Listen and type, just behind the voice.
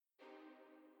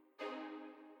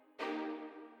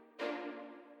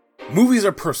Movies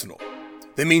are personal.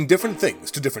 They mean different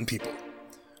things to different people.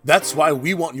 That's why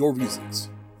we want your reasons,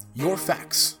 your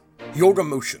facts, your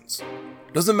emotions.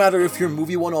 Doesn't matter if your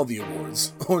movie won all the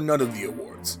awards or none of the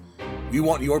awards. We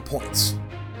want your points.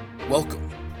 Welcome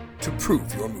to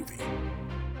Prove Your Movie.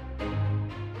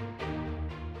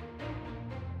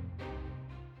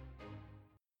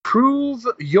 Prove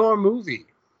Your Movie.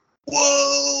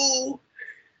 Whoa!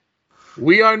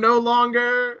 We are no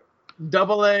longer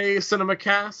AA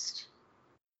CinemaCast.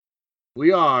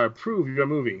 We are Prove Your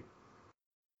Movie.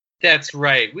 That's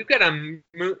right. We've got a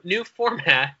new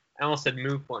format. I almost said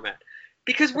move format.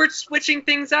 Because we're switching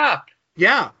things up.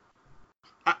 Yeah.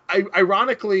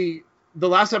 Ironically, the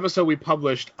last episode we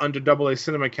published under AA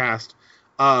CinemaCast,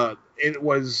 it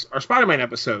was our Spider-Man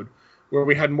episode, where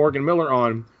we had Morgan Miller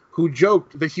on, who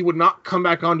joked that he would not come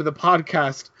back onto the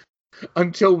podcast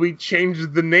until we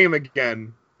changed the name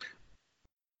again.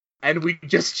 And we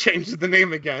just changed the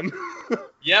name again.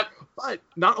 Yep. But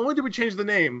not only did we change the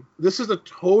name, this is a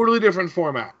totally different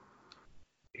format.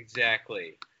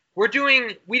 Exactly.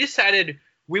 We decided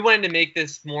we wanted to make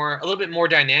this a little bit more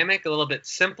dynamic, a little bit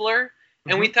simpler,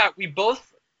 and we thought we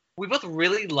both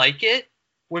really like it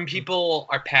when people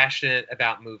are passionate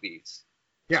about movies.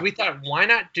 Yeah. So we thought, why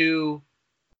not do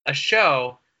a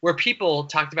show where people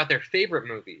talked about their favorite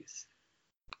movies?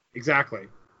 Exactly.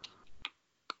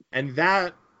 And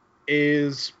that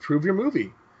is Prove Your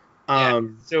Movie.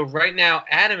 So right now,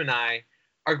 Adam and I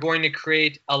are going to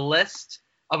create a list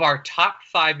of our top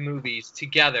 5 movies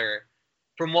together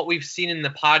from what we've seen in the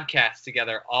podcast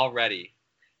together already.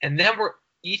 And then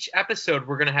each episode,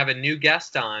 we're going to have a new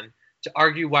guest on to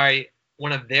argue why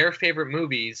one of their favorite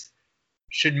movies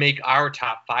should make our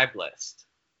top 5 list.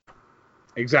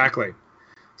 Exactly.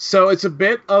 So it's a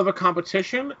bit of a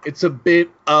competition. It's a bit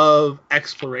of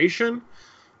exploration.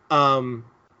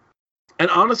 And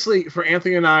honestly, for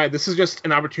Anthony and I, this is just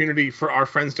an opportunity for our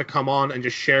friends to come on and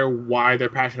just share why they're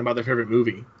passionate about their favorite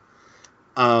movie.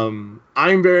 I'm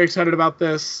very excited about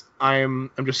this. I'm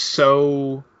just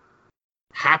so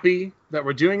happy that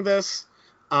we're doing this.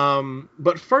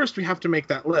 But first, we have to make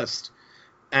that list.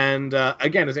 And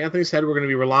again, as Anthony said, we're going to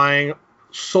be relying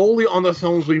solely on the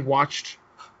films we've watched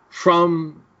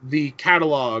from the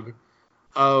catalog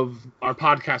of our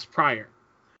podcast prior.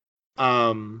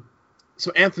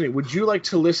 So, Anthony, would you like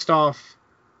to list off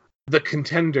the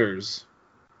contenders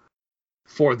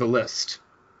for the list?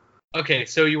 Okay,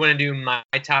 so you want to do my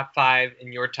top 5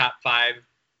 and your top 5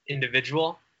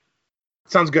 individual?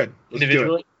 Sounds good. Let's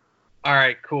individually? do it. All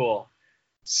right, cool.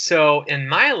 So in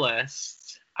my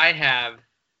list, I have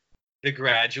The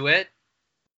Graduate,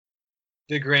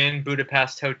 The Grand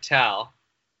Budapest Hotel,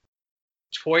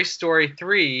 Toy Story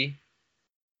 3,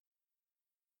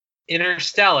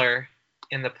 Interstellar,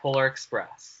 and The Polar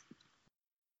Express.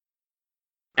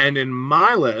 And in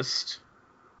my list,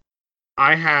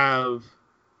 I have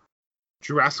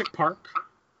Jurassic Park,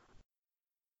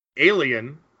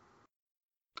 Alien,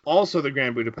 also The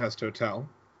Grand Budapest Hotel,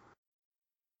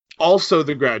 also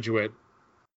The Graduate,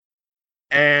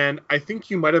 and I think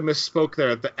you might have misspoke there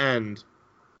at the end.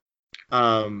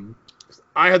 I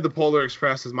had The Polar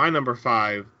Express as my number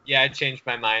 5. Yeah, I changed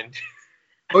my mind.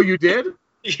 Oh, you did?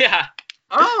 Yeah.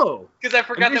 Oh! Because I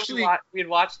forgot that we had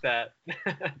watched that.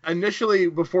 Initially,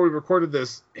 before we recorded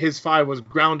this, his 5 was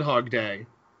Groundhog Day.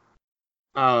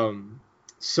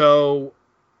 So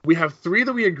we have 3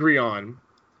 that we agree on,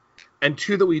 and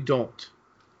 2 that we don't.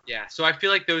 Yeah, so I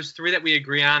feel like those 3 that we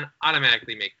agree on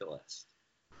automatically make the list.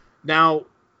 Now,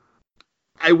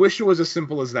 I wish it was as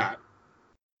simple as that.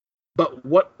 But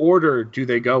what order do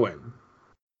they go in?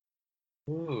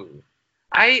 Ooh.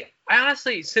 I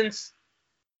honestly, since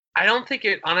I don't think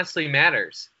it honestly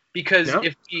matters, because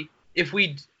if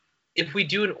we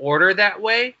do an order that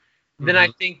way, then I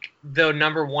think the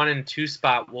number 1 and 2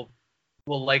 spot will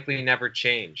likely never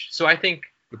change. So I think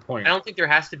Good point. I don't think there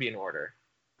has to be an order.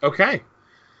 Okay.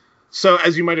 So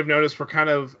as you might have noticed, we're kind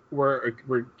of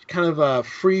a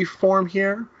free form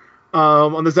here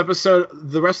on this episode.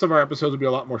 The rest of our episodes will be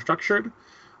a lot more structured.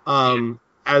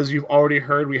 As you've already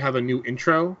heard, we have a new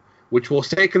intro, which will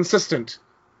stay consistent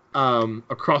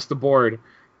across the board.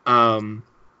 But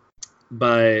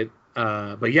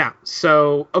yeah.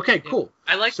 So okay, cool.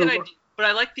 I like that idea, but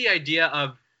I like the idea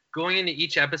of going into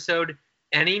each episode.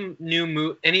 Any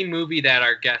movie that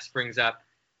our guest brings up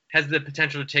has the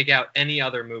potential to take out any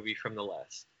other movie from the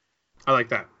list. I like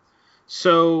that.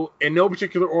 So, in no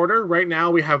particular order, right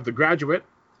now we have The Graduate,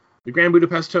 The Grand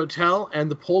Budapest Hotel,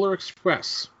 and The Polar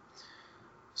Express.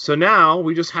 So now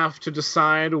we just have to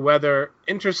decide whether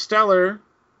Interstellar,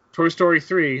 Toy Story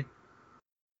 3,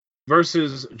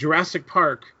 versus Jurassic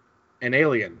Park and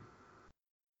Alien.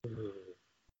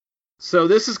 So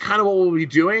this is kind of what we'll be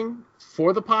doing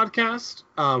for the podcast,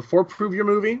 for Prove Your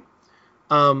Movie.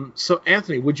 So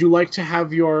Anthony, would you like to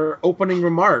have your opening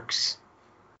remarks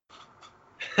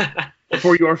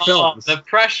for your films? The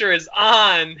pressure is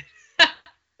on.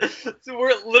 So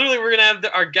we're gonna have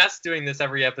our guests doing this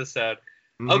every episode.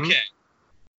 Mhm. Okay.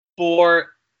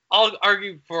 I'll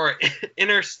argue for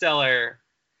Interstellar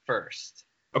first.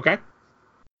 Okay.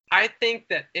 I think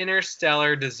that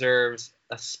Interstellar deserves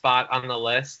a spot on the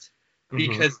list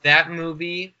because Mhm. that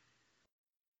movie,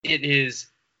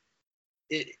 it's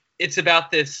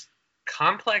about this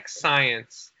complex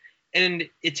science, and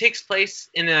it takes place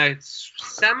in a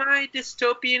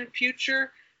semi-dystopian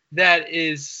future that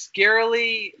is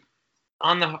scarily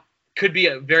could be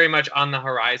very much on the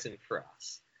horizon for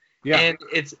us. Yeah. And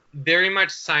it's very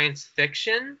much science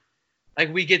fiction.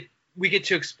 Like we get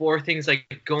to explore things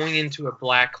like going into a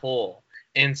black hole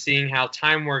and seeing how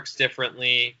time works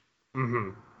differently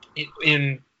Mhm.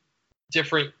 in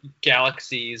different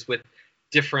galaxies with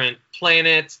different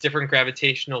planets, different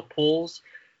gravitational pulls.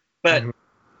 But Mhm.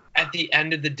 at the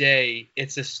end of the day,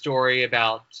 it's a story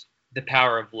about the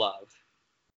power of love.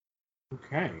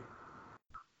 Okay.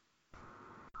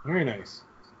 Very nice.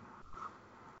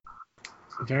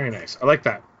 Very nice. I like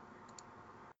that.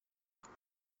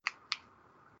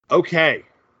 Okay.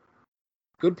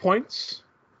 Good points.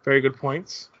 Very good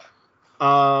points.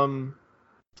 Now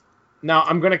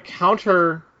I'm going to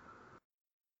counter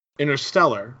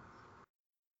Interstellar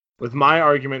with my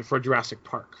argument for Jurassic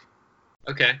Park.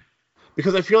 Okay.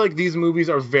 Because I feel like these movies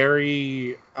are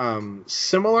very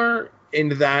similar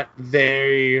in that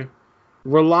they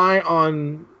rely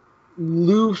on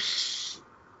loose...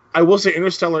 I will say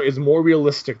Interstellar is more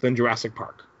realistic than Jurassic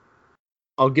Park.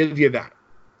 I'll give you that.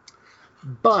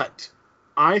 But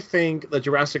I think that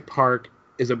Jurassic Park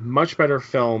is a much better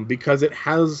film because it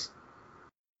has,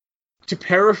 to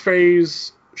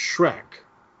paraphrase Shrek,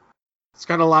 it's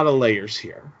got a lot of layers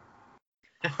here.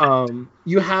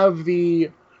 You have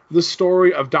the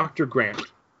story of Dr.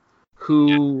 Grant,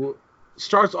 who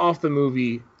starts off the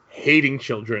movie hating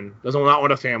children, does not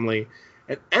want a family,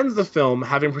 and ends the film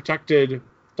having protected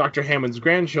Dr. Hammond's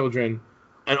grandchildren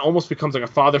and almost becomes like a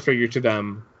father figure to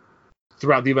them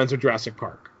throughout the events of Jurassic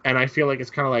Park. And I feel like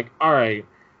it's kind of like, all right,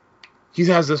 he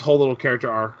has this whole little character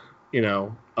arc,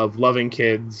 of loving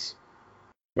kids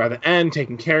by the end,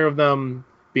 taking care of them,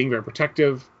 being very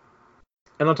protective.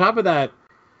 And on top of that,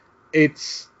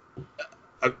 it's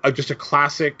just a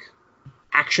classic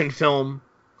action film,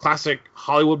 classic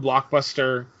Hollywood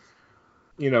blockbuster,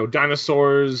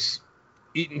 dinosaurs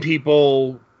eating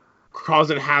people,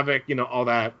 causing havoc, all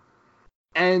that.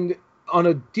 And on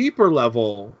a deeper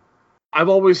level, I've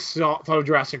always thought of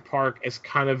Jurassic Park as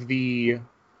kind of in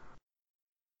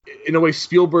a way,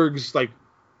 Spielberg's like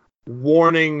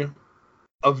warning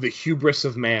of the hubris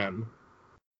of man,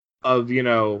 of,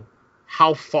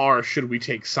 how far should we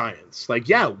take science? Like,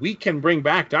 yeah, we can bring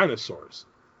back dinosaurs.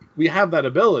 We have that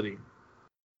ability.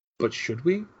 But should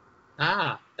we?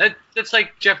 That's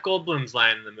like Jeff Goldblum's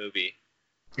line in the movie.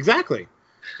 Exactly.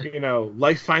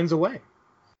 Life finds a way.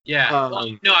 Yeah.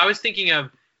 No, I was thinking of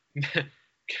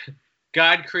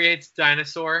God creates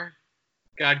dinosaur,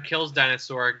 God kills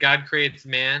dinosaur, God creates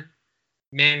man,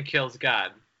 man kills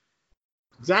God.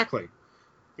 Exactly.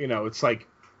 It's like,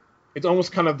 it's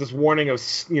almost kind of this warning of,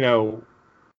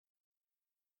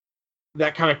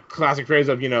 that kind of classic phrase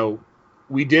of, you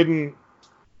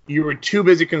were too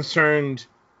busy concerned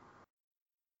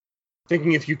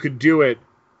thinking if you could do it,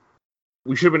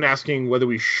 we should have been asking whether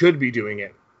we should be doing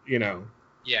it, Yeah.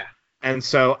 And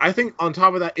so I think on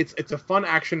top of that, it's a fun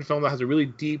action film that has a really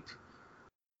deep,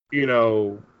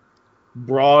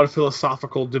 broad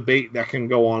philosophical debate that can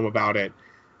go on about it.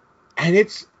 And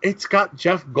it's got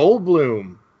Jeff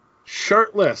Goldblum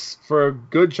shirtless for a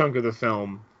good chunk of the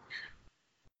film.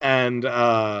 And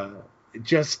I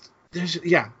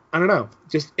don't know.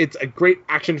 It's a great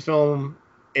action film.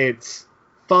 It's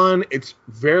fun. It's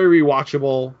very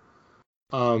rewatchable.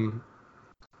 And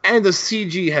the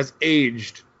CG has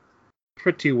aged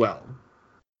pretty well.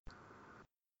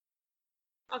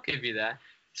 I'll give you that.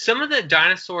 Some of the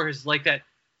dinosaurs, like that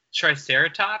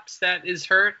Triceratops that is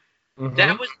hurt,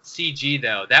 that was CG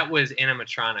though. That was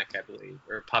animatronic, I believe,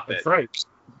 or puppet. That's right.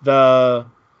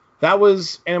 That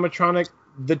was animatronic.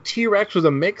 The T-Rex was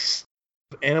a mix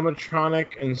of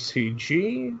animatronic and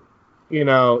CG.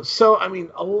 So I mean,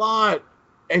 a lot,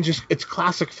 and just it's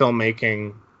classic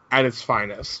filmmaking at its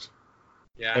finest.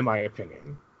 Yeah. In my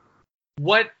opinion.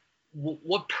 What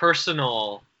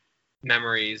personal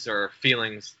memories or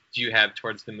feelings do you have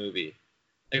towards the movie?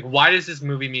 Like, why does this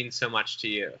movie mean so much to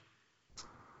you?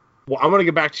 Well, I'm going to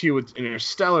get back to you with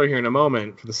Interstellar here in a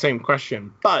moment for the same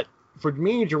question. But for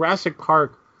me, Jurassic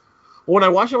Park, when I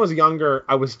watched it when I was younger,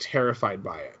 I was terrified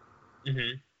by it.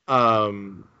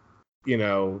 Mm-hmm. You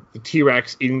know, the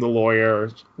T-Rex eating the lawyer,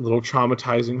 a little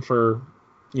traumatizing for,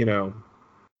 you know,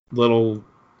 little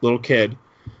kid.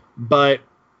 But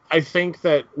I think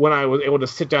that when I was able to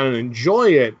sit down and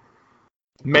enjoy it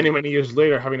many, many years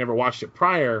later, having never watched it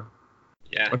prior,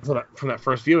 from that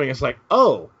first viewing, it's like,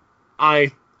 oh,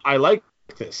 I like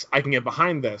this. I can get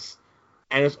behind this.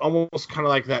 And it's almost kind of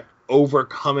like that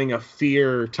overcoming a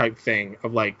fear type thing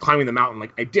of like climbing the mountain.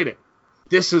 Like, I did it.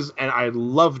 And I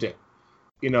loved it.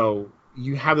 You know,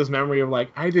 you have this memory of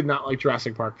like, I did not like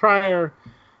Jurassic Park prior.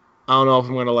 I don't know if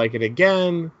I'm going to like it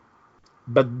again.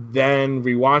 But then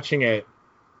rewatching it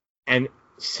and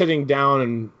sitting down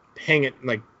and paying it,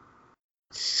 like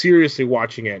seriously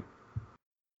watching it,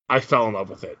 I fell in love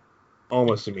with it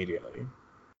almost immediately.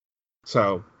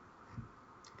 So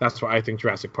that's why I think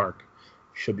Jurassic Park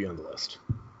should be on the list.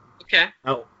 Okay.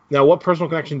 Now, what personal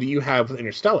connection do you have with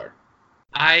Interstellar?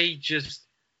 I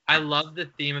love the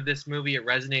theme of this movie. It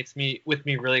resonates with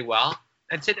me really well.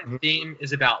 I'd say the theme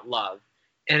is about love,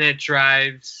 and it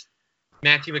drives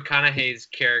Matthew McConaughey's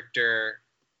character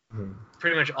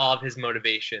pretty much all of his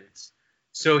motivations.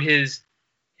 So his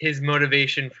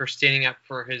motivation for standing up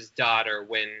for his daughter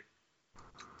when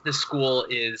the school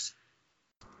is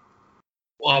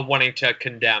wanting to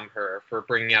condemn her for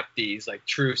bringing up these like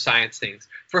true science things.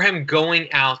 For him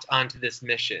going out onto this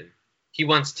mission, he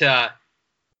wants to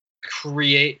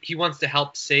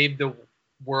help save the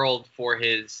world for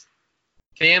his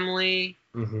family,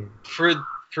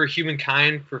 for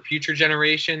humankind, for future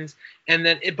generations, and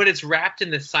then but it's wrapped in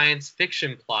the science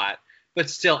fiction plot. But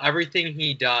still, everything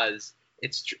he does,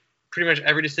 it's pretty much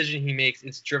every decision he makes,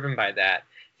 it's driven by that.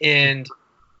 And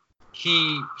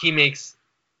he makes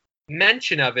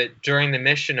mention of it during the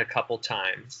mission a couple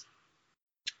times,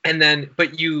 and then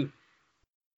but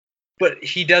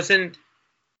he doesn't.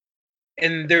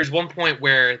 And there's one point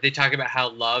where they talk about how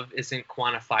love isn't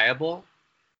quantifiable,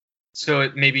 so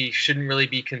it maybe shouldn't really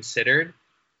be considered.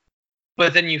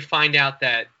 But then you find out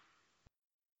that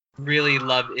really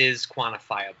love is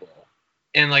quantifiable.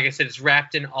 And like I said, it's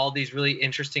wrapped in all these really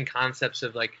interesting concepts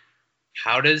of like,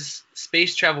 how does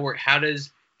space travel work? How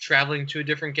does traveling to a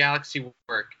different galaxy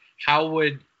work? What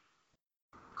would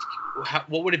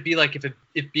it be like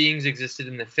if beings existed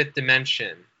in the fifth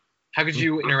dimension? How could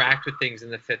you interact with things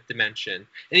in the fifth dimension?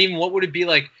 And even what would it be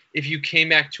like if you came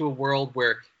back to a world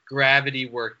where gravity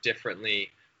worked differently,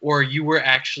 or you were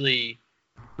actually,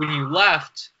 when you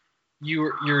left,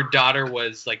 your daughter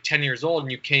was like 10 years old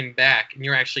and you came back and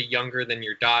you're actually younger than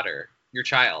your daughter, your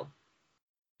child.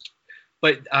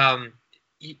 But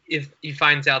if he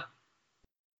finds out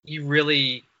he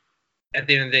really, at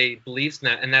the end of the day, believes in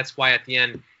that, and that's why at the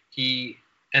end he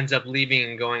ends up leaving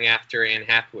and going after Anne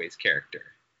Hathaway's character.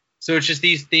 So it's just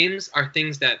these themes are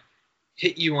things that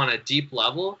hit you on a deep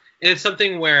level, and it's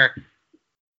something where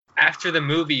after the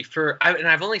movie, and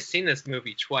I've only seen this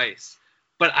movie twice,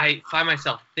 but I find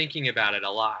myself thinking about it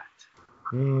a lot.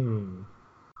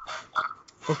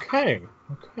 Okay.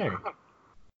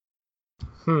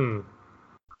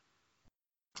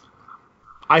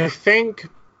 I think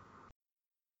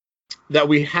that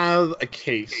we have a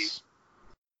case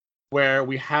where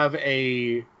we have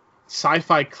a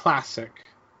sci-fi classic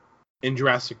in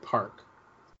Jurassic Park.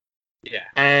 Yeah.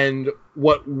 And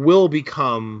what will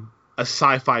become a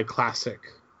sci-fi classic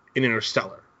in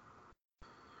Interstellar.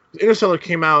 Interstellar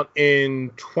came out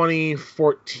in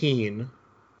 2014.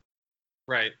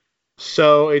 Right.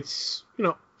 So it's,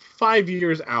 5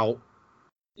 years out.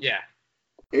 Yeah.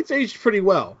 It's aged pretty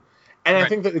well. And right. I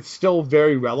think that it's still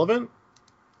very relevant.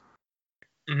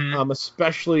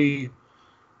 Especially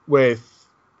with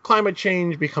climate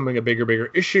change becoming a bigger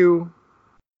issue.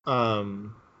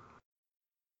 And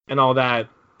all that.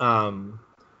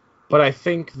 But I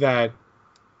think that,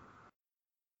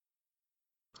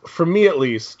 for me at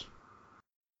least,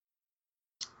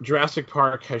 Jurassic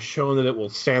Park has shown that it will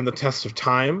stand the test of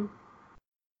time.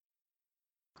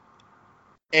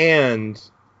 And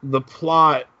the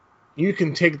plot, you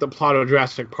can take the plot of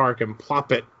Jurassic Park and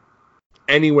plop it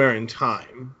anywhere in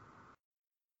time.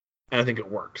 And I think it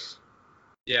works.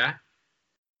 Yeah.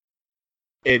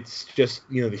 It's just,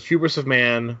 the hubris of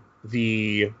man,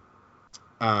 the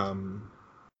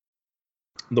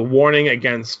warning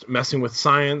against messing with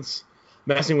science,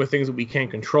 messing with things that we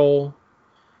can't control.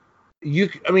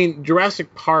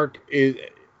 Jurassic Park is,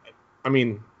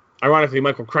 ironically,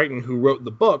 Michael Crichton, who wrote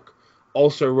the book,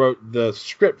 also wrote the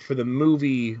script for the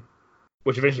movie,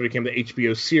 which eventually became the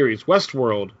HBO series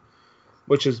Westworld,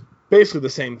 which is basically the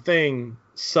same thing,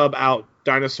 sub out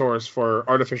dinosaurs for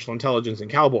artificial intelligence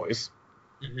and cowboys.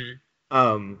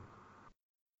 Mm-hmm.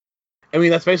 I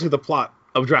mean, that's basically the plot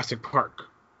of Jurassic Park.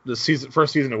 The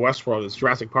first season of Westworld is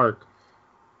Jurassic Park,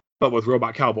 but with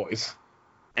robot cowboys,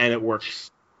 and it works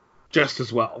just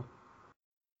as well.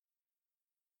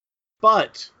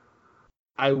 But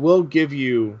I will give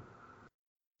you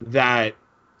that,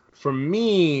 for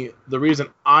me, the reason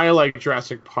I like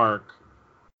Jurassic Park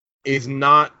is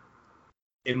not,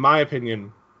 in my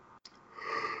opinion,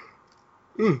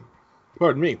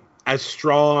 pardon me, as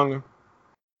strong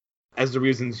as the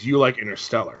reasons you like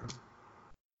Interstellar.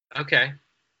 Okay.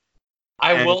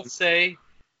 I will say,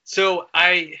 so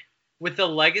with the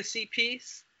legacy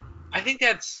piece, I think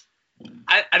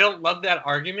I don't love that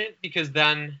argument, because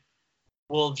then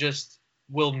will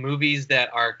movies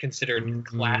that are considered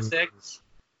classics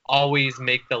always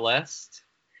make the list?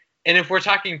 And if we're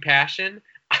talking passion,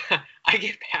 I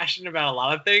get passionate about a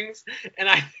lot of things, and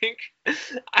I think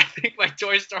my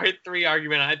Toy Story 3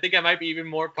 argument, I think I might be even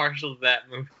more partial to that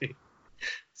movie.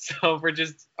 So if we're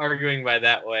just arguing by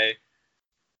that way,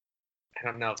 I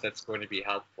don't know if that's going to be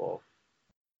helpful.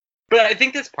 But I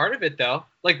think that's part of it, though.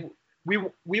 Like, we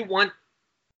want,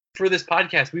 for this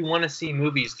podcast, we want to see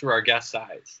movies through our guest's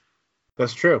eyes.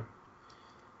 That's true.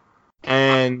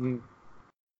 And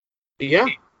yeah.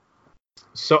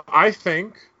 So I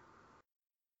think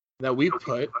that we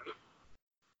put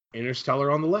Interstellar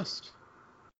on the list.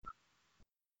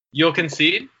 You'll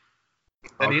concede?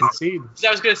 I'll concede. So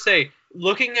I was going to say,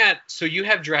 looking at, so you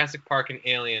have Jurassic Park and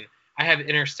Alien. I have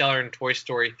Interstellar and Toy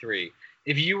Story 3.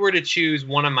 If you were to choose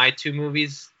one of my two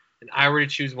movies, and I were to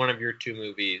choose one of your two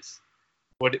movies,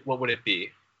 what would it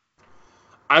be?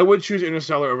 I would choose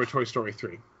Interstellar over Toy Story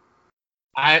 3.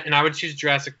 I would choose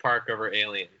Jurassic Park over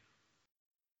Alien.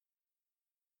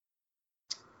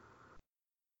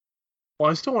 Well,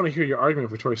 I still want to hear your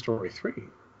argument for Toy Story 3.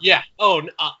 Yeah. Oh,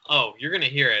 you're gonna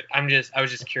hear it. I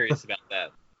was just curious about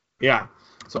that. Yeah.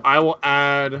 So I will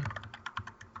add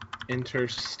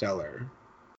Interstellar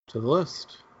to the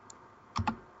list.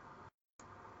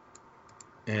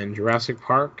 And Jurassic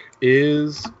Park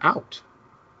is out.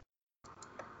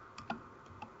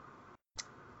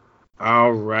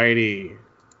 Alrighty.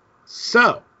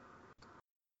 So,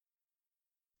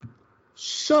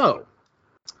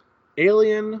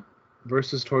 Alien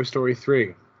versus Toy Story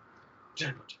 3.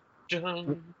 Dun,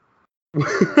 dun.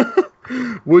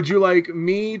 Would you like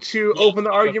me to open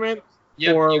the argument?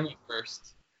 Yep, or... you go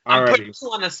first. I'm putting you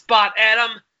on the spot,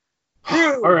 Adam.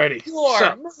 Alrighty.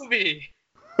 Your movie.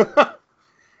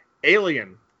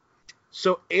 Alien.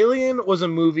 So Alien was a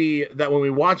movie that when we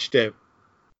watched it,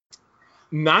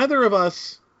 neither of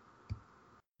us...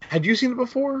 Had you seen it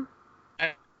before?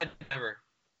 I never.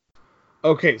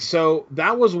 Okay, so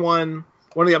that was one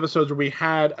of the episodes where we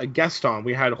had a guest on.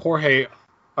 We had Jorge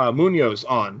Munoz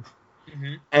on.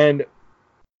 Mm-hmm. And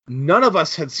none of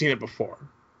us had seen it before.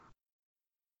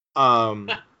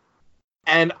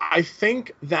 And I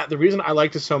think that the reason I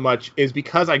liked it so much is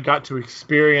because I got to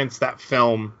experience that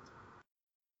film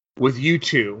with you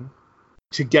two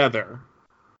together.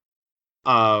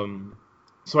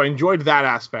 So I enjoyed that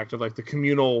aspect of like the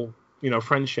communal,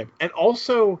 friendship. And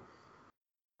also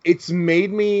it's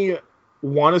made me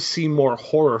want to see more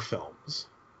horror films.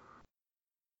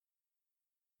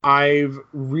 I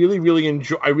really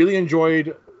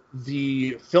enjoyed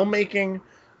the filmmaking.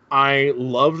 I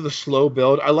loved the slow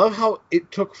build. I love how it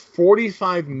took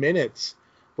 45 minutes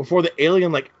before the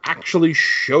alien actually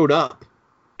showed up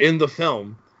in the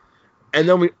film. And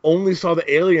then we only saw the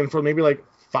alien for maybe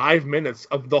 5 minutes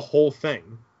of the whole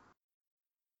thing.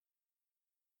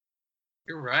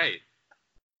 You're right.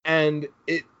 And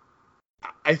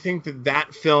I think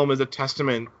that film is a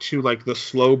testament to the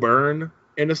slow burn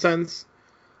in a sense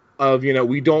of,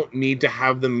 we don't need to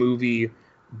have the movie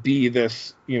be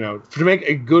this, to make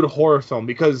a good horror film,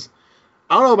 because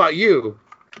I don't know about you,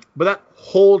 but that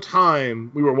whole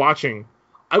time we were watching,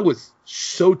 I was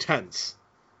so tense.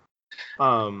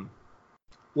 The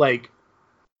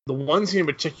one scene in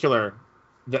particular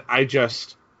that I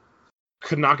just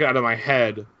could not get out of my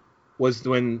head was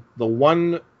when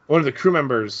one of the crew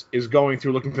members is going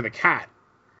through looking for the cat,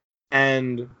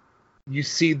 and you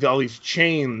see all these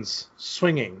chains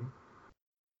swinging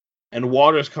and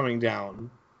water's coming down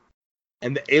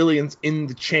and the alien's in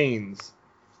the chains,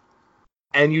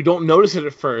 and you don't notice it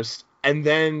at first, and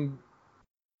then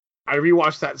I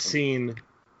rewatched that scene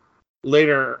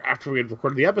later after we had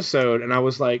recorded the episode, and I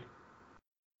was like,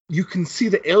 you can see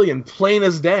the alien plain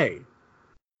as day,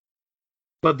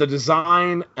 but the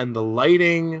design and the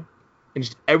lighting and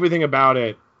just everything about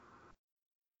it,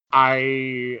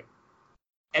 I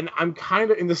And I'm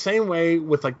kind of in the same way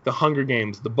with like the Hunger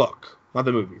Games, the book, not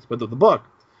the movies, but the book.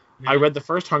 I read the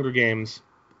first Hunger Games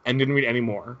and didn't read any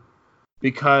more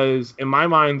because in my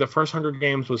mind, the first Hunger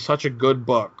Games was such a good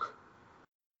book.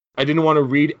 I didn't want to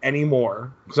read any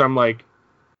more because I'm like,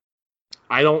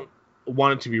 I don't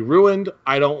want it to be ruined.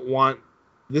 I don't want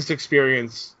this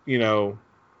experience, to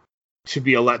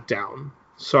be a letdown.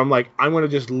 So I'm like, I'm going to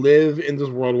just live in this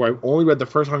world where I've only read the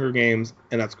first Hunger Games,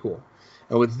 and that's cool.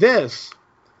 And with this,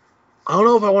 I don't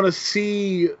know if I want to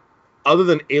see, other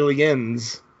than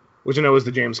Aliens, which I know is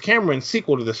the James Cameron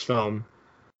sequel to this film,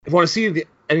 if I want to see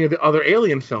any of the other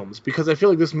Alien films, because I feel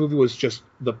like this movie was just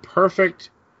the perfect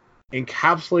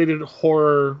encapsulated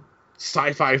horror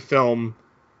sci-fi film,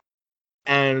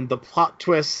 and the plot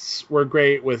twists were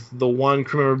great with the one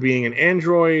crew member being an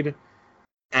android,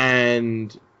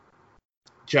 and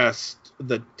just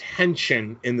the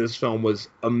tension in this film was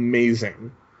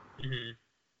amazing. Mm-hmm.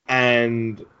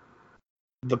 And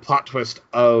the plot twist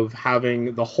of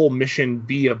having the whole mission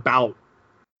be about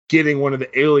getting one of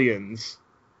the aliens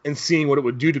and seeing what it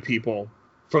would do to people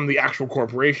from the actual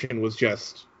corporation was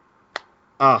just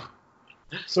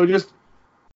so just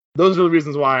those are the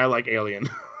reasons why I like Alien.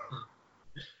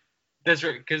 That's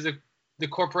right, because the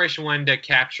corporation wanted to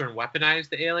capture and weaponize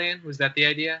the alien. Was that the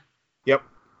idea? Yep.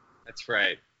 That's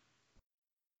right.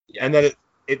 Yes. And that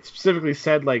it specifically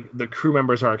said, like, the crew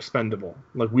members are expendable.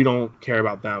 Like, we don't care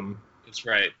about them. That's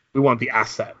right. We want the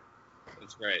asset.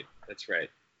 That's right. That's right.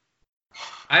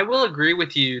 I will agree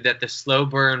with you that the slow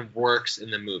burn works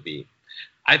in the movie.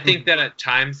 I think that at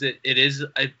times it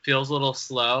feels a little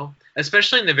slow,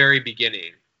 especially in the very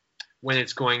beginning when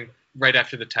it's going right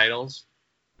after the titles,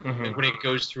 when it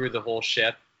goes through the whole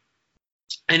ship.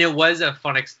 And it was a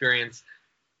fun experience,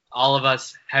 all of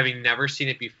us having never seen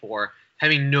it before,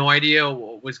 having no idea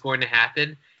what was going to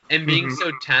happen, and being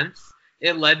so tense,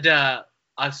 it led to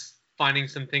us finding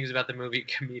some things about the movie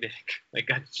comedic. Like,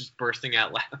 us just bursting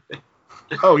out laughing.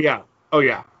 Oh, yeah.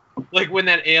 Like when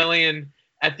that alien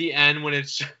at the end, when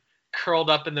it's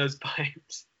curled up in those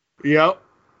pipes. Yep.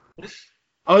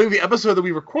 I think the episode that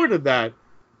we recorded that,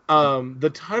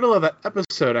 the title of that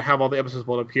episode, I have all the episodes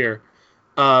pulled up here,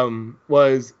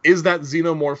 was, Is That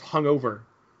Xenomorph Hungover?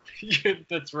 Yeah,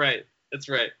 that's right. That's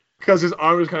right. Because his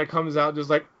arm just kind of comes out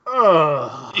just like,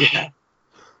 ugh. Yeah.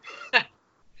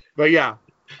 But yeah,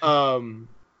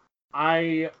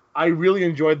 I really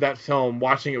enjoyed that film,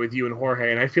 watching it with you and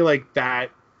Jorge, and I feel like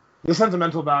that the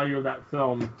sentimental value of that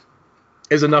film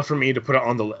is enough for me to put it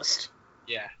on the list.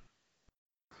 Yeah.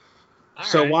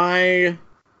 So why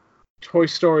Toy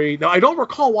Story? Now, I don't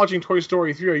recall watching Toy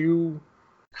Story 3. Are you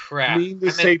mean to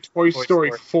say Toy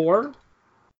Story 4?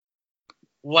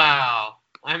 Wow.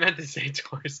 I meant to say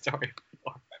Toy Story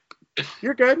 4.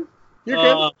 You're good.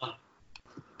 Good.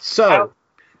 So,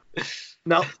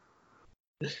 now...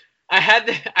 I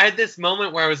had this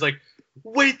moment where I was like,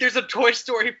 wait, there's a Toy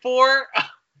Story 4?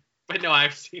 But no,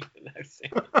 I've seen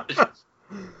it.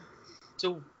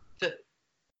 So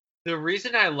the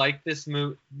reason I like this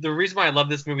movie, the reason why I love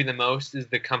this movie the most is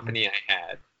the company I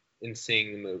had in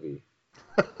seeing the movie.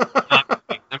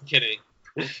 I'm kidding.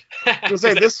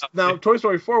 Now, Toy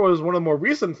Story 4 was one of the more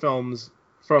recent films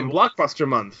from Blockbuster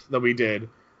Month that we did,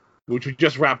 which we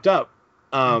just wrapped up.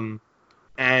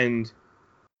 And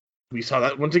we saw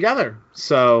that one together.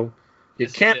 So you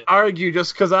can't argue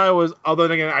just because I was, although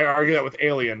again, I argue that with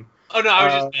Alien. Oh, no,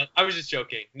 I was just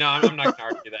joking. No, I'm not going to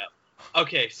argue that.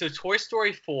 Okay, so Toy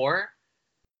Story 4,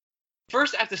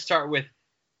 first I have to start with,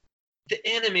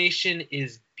 the animation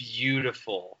is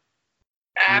beautiful.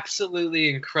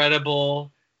 Absolutely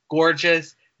incredible,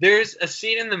 gorgeous. There's a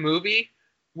scene in the movie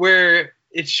where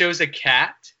it shows a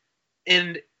cat,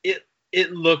 and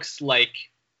it looks like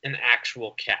an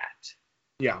actual cat.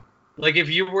 Yeah. Like, if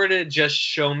you were to just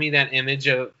show me that image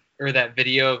or that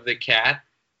video of the cat,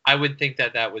 I would think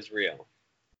that was real.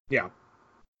 Yeah.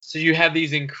 So you have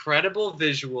these incredible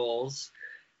visuals.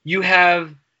 You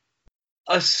have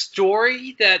a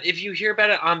story that if you hear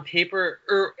about it on paper,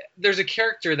 or there's a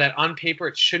character that on paper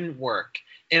it shouldn't work.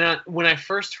 And when I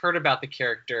first heard about the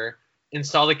character and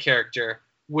saw the character,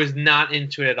 was not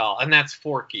into it at all. And that's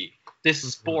Forky. This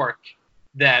spork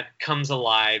that comes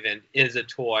alive and is a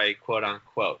toy, quote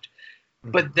unquote.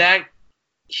 But that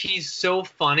he's so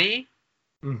funny,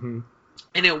 and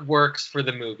it works for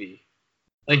the movie.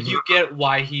 Like, you get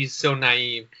why he's so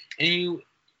naive, and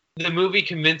the movie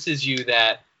convinces you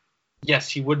that yes,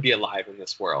 he would be alive in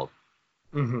this world.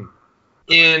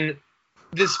 And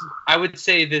this, I would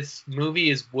say, this movie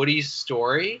is Woody's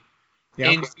story,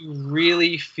 and you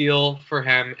really feel for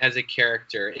him as a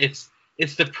character. It's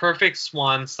the perfect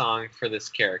swan song for this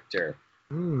character,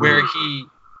 where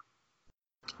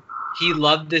he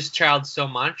loved this child so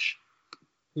much,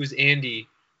 who's Andy,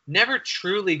 never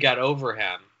truly got over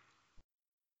him.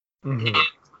 Mm-hmm. And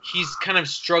he's kind of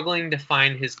struggling to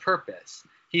find his purpose.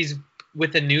 He's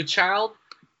with a new child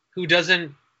who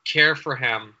doesn't care for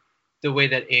him the way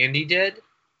that Andy did.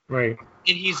 Right.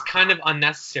 And he's kind of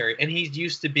unnecessary. And he's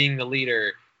used to being the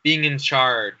leader, being in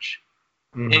charge.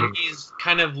 Mm-hmm. And he's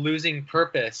kind of losing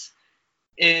purpose.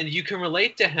 And you can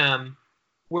relate to him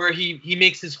where he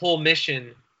makes his whole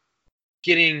mission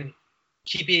keeping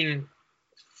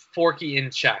Forky in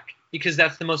check, because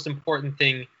that's the most important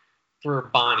thing for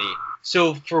Bonnie.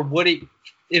 So for Woody,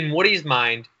 in Woody's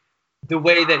mind, the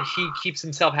way that he keeps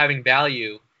himself having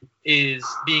value is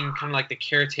being kind of like the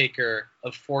caretaker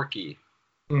of Forky.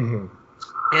 Mm-hmm.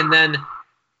 And then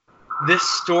this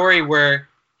story where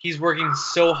he's working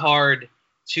so hard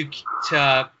to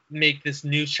make this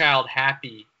new child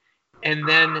happy, and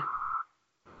then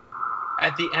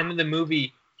at the end of the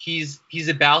movie, he's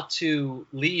about to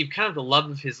leave kind of the love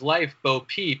of his life, Bo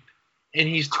Peep, and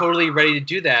he's totally ready to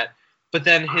do that. But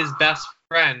then his best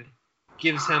friend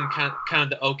gives him kind of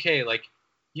the okay, like,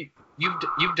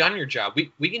 you've done your job.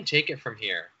 We can take it from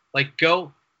here. Like,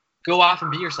 go off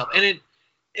and be yourself. And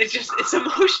it's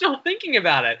emotional thinking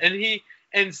about it.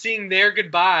 And seeing their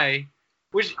goodbye,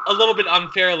 which a little bit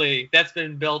unfairly,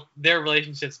 their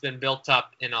relationship's been built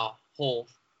up in a whole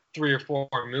 3 or 4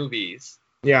 movies.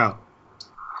 Yeah.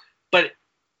 But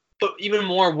even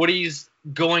more, Woody's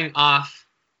going off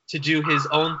to do his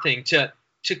own thing, to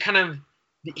kind of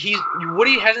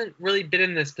Woody hasn't really been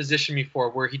in this position before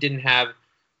where he didn't have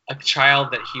a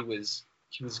child that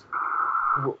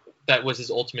was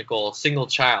his ultimate goal, a single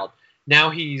child. Now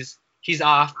he's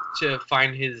off to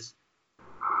find his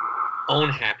own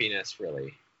happiness,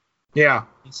 really. Yeah.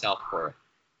 Himself for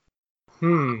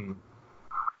it.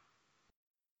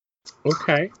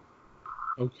 Okay.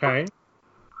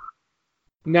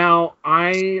 Now,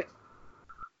 I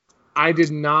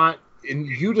did not, in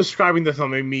you describing the film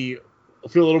made me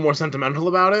feel a little more sentimental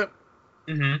about it.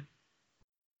 Mm-hmm.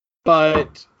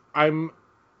 But I don't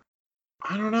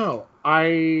know.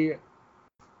 I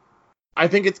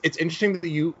think it's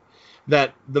interesting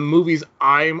that the movies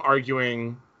I'm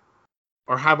arguing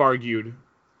or have argued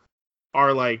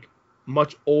are like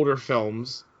much older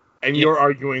films, and you're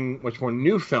arguing much more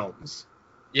new films.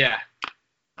 Yeah.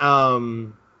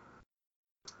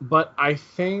 But I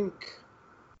think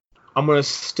I'm gonna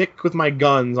stick with my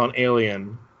guns on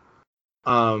Alien.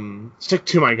 Stick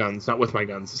to my guns, not with my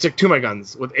guns. Stick to my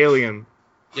guns with Alien.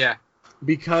 Yeah.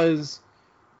 Because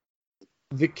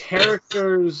the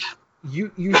characters,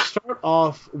 you start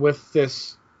off with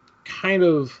this kind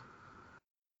of,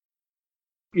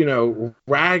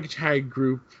 ragtag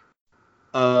group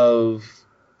of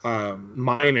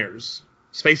miners,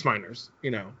 space miners,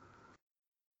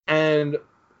 and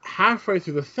halfway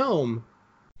through the film,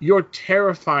 you're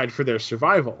terrified for their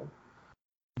survival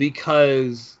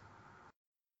because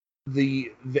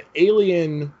the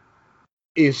alien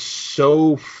is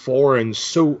so foreign,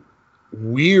 so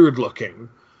weird looking,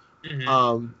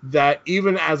 that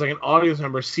even as like an audience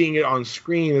member, seeing it on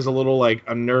screen is a little like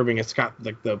unnerving. It's got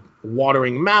like the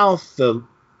watering mouth, the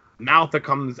mouth that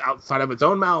comes outside of its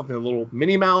own mouth, and a little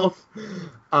mini mouth.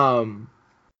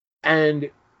 And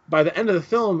by the end of the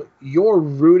film, you're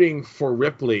rooting for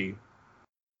Ripley,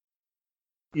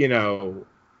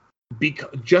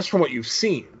 just from what you've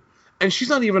seen. And she's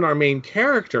not even our main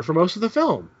character for most of the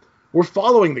film. We're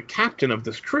following the captain of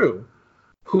this crew,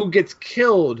 who gets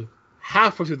killed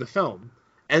halfway through the film.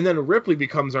 And then Ripley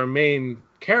becomes our main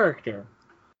character.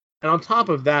 And on top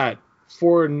of that,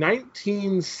 for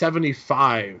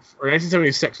 1975 or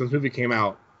 1976, when this movie came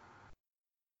out,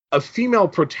 a female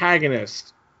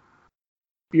protagonist,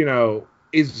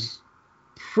 is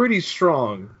pretty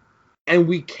strong, and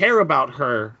we care about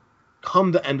her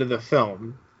come the end of the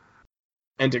film.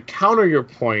 And to counter your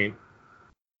point,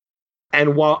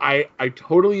 and while I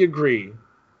totally agree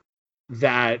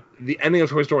that the ending of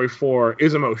Toy Story 4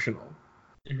 is emotional,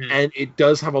 and it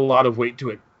does have a lot of weight to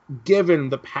it, given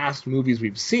the past movies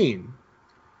we've seen,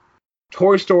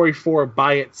 Toy Story 4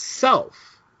 by itself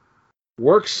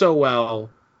works so well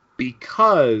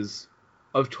because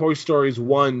of Toy Stories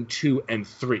 1, 2, and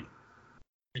 3.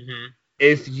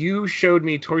 If you showed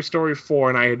me Toy Story 4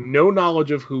 and I had no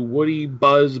knowledge of who Woody,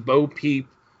 Buzz, Bo Peep,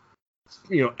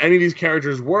 any of these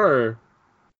characters were,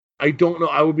 I don't know.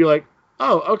 I would be like,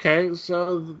 oh, okay,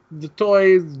 so the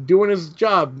toy is doing his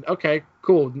job. Okay,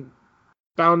 cool.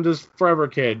 Found his forever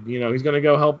kid. He's going to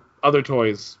go help other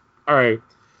toys. All right.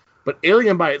 But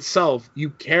Alien by itself,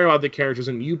 you care about the characters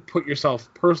and you put yourself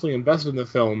personally invested in the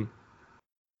film,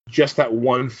 just that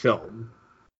one film.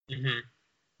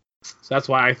 So that's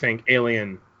why I think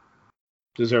Alien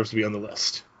deserves to be on the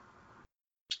list.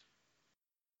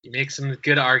 You make some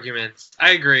good arguments.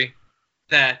 I agree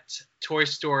that Toy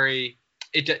Story,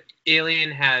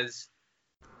 Alien has,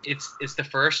 it's the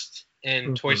first,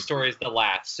 and Toy Story is the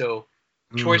last. So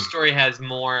Toy Story has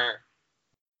a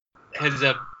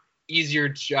easier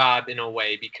job in a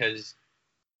way because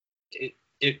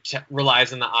it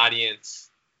relies on the audience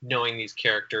knowing these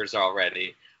characters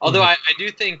already. Although I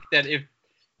do think that if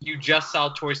you just saw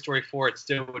Toy Story 4, it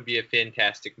still would be a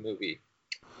fantastic movie.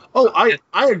 Oh,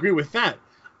 I agree with that.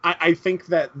 I think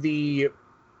that the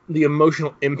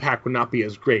emotional impact would not be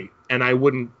as great, and I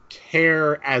wouldn't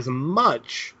care as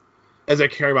much as I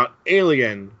care about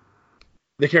Alien.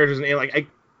 The characters in Alien,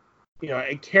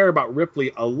 I care about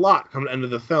Ripley a lot coming to the end of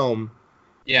the film,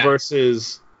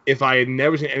 versus if I had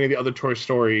never seen any of the other Toy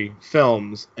Story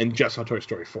films and just saw Toy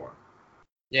Story 4.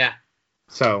 Yeah.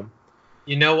 So.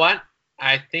 You know what?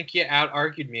 I think you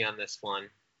out-argued me on this one.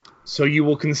 So you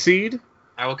will concede?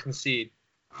 I will concede.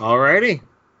 Alrighty.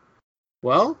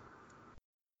 Well,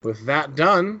 with that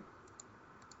done,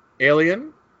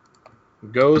 Alien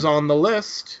goes on the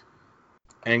list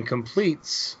and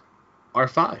completes our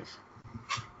 5.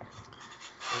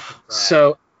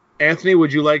 So, Anthony,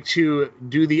 would you like to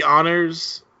do the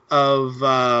honors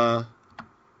of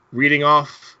reading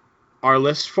off our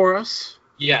list for us?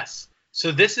 Yes.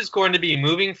 So this is going to be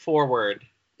moving forward,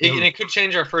 and it could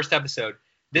change our first episode.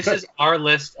 This is our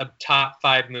list of top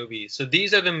 5 movies. So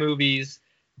these are the movies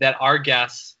that our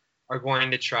guests are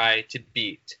going to try to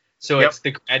beat. So it's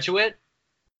The Graduate,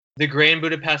 The Grand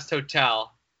Budapest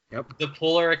Hotel, The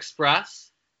Polar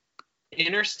Express,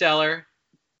 Interstellar,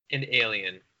 and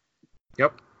Alien.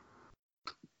 Yep.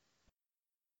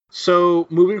 So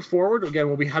moving forward, again,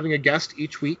 we'll be having a guest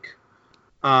each week,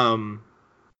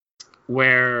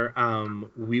 where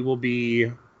we will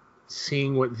be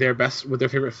seeing what their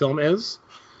favorite film is.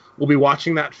 We'll be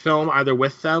watching that film either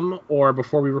with them or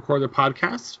before we record the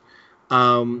podcast.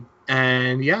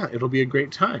 And yeah, it'll be a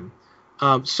great time.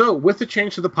 So with the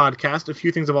change to the podcast, a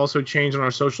few things have also changed on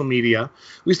our social media.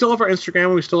 We still have our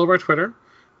Instagram, we still have our Twitter.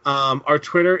 Our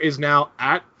Twitter is now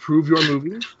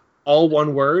 @ProveYourMovie, all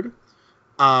one word.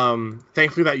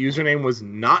 Thankfully, that username was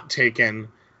not taken,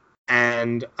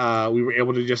 and we were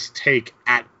able to just take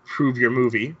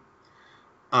 @ProveYourMovie.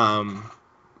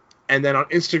 And then on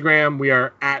Instagram, we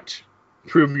are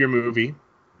 @ProveYourMovie.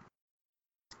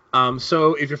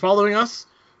 So if you're following us,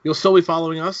 you'll still be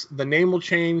following us. The name will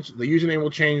change, the username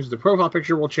will change, the profile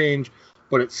picture will change,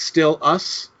 but it's still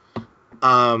us.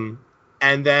 And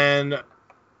then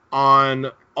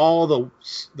on all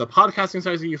the podcasting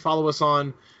sites that you follow us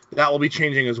on, that will be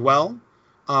changing as well.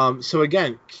 So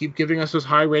again, keep giving us those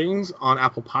high ratings on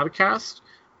Apple Podcasts,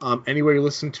 anywhere you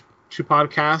listen to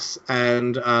podcasts,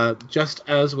 and just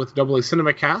as with AA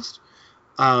CinemaCast,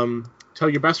 tell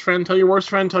your best friend, tell your worst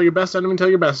friend, tell your best enemy, tell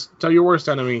your worst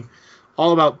enemy,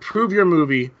 all about Prove Your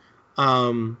Movie.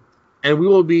 And we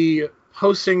will be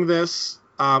posting this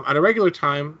at a regular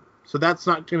time, so that's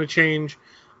not going to change.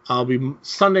 I'll be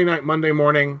Sunday night, Monday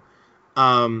morning.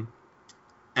 Yeah,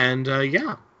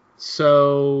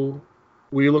 so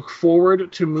we look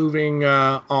forward to moving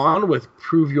on with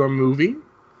Prove Your Movie.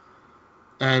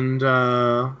 And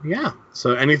yeah,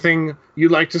 so anything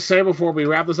you'd like to say before we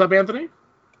wrap this up, Anthony?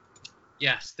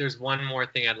 Yes, there's one more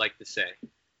thing I'd like to say.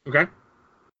 Okay.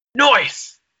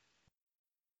 Noise!